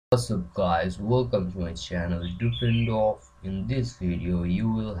What's up guys, welcome to my channel Doff. In this video you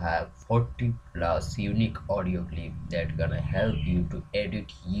will have 40 plus unique audio clip that gonna help you to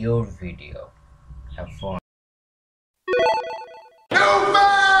edit your video. Have fun.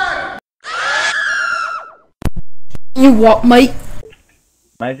 You what, mate?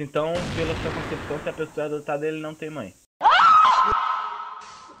 Mas então, pela sua concepção, se a pessoa é adotada, ele não tem mãe.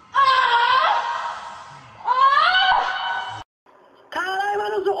 Caralho,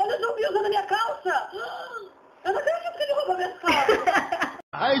 mano, olha o zumbi usando a minha calça! Eu não acredito que ele roubou minhas calças!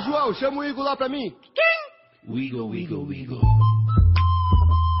 Aí, João, chama o Igor lá pra mim. Quem? Igor. Igor. Igor.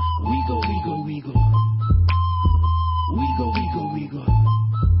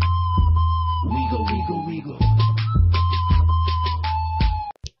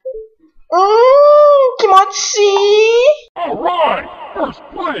 Que mochi! Alright, first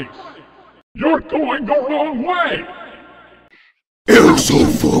place! You're going the wrong way! Eu sou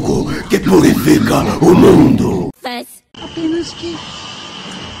o fogo que purifica o mundo. Faz apenas que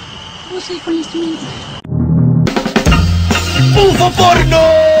você conhecimento. Bufo porno!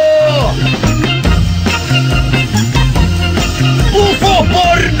 Bufo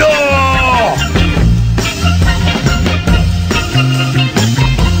porno!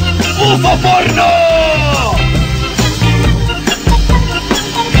 Bufo porno!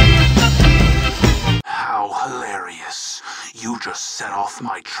 How hilarious. You just set off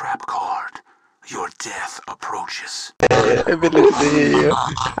my trap card. Your death approaches. Belezinha.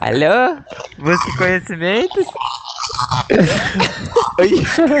 Alô? Busque conhecimentos? Oi.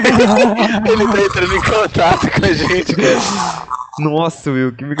 Ele tá entrando em contato com a gente, cara. Nossa,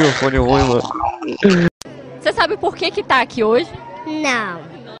 Will, que microfone ruim, mano. Você sabe por que tá aqui hoje? Não.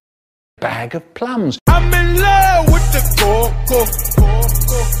 Bag of plums. I'm in love with the coco.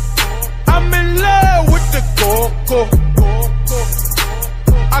 I'm in love with the coco.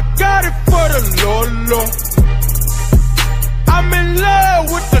 I got it for the Lolo. I'm in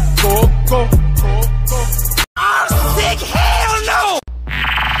love with the coco. I'm sick, hell no!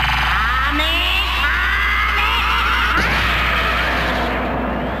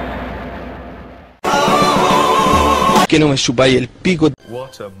 Que não é chubar ele pico.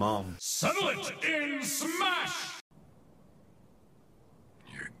 What a mom. Settle it in smash!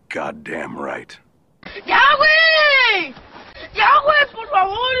 You're goddamn right. Yahweh! Yahweh, por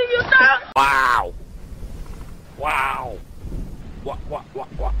favor, idiota! Wow! Wow!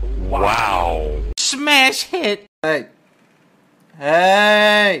 Wow! Smash hit. Hey.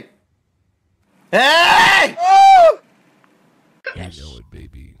 Hey. Hey! Oh! You know it,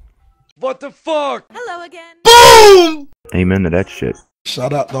 baby. What the fuck? Hello again. Boom! Amen to that shit.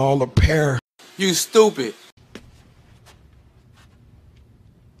 Shout out to all the pair. You stupid.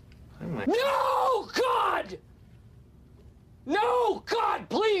 No, God! No, God,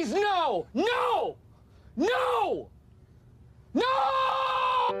 please, no! No! No! No!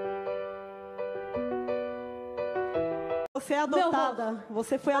 Você é adotada.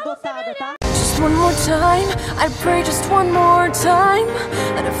 Você foi adotada, tá? Just one more time, I pray just one more time.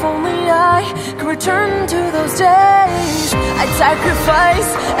 And if only I could return to those days, I'd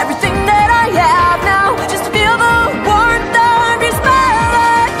sacrifice everything that I have now just to feel the warmth of your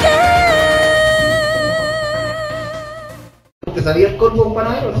smile again. ¿Te sabía el corvo un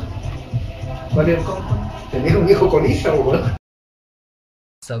panadero? ¿Cuál es el corvo? Tenía un viejo con hija, weón.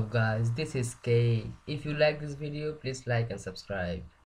 What's up guys, this is K. If you like this video, please like and subscribe.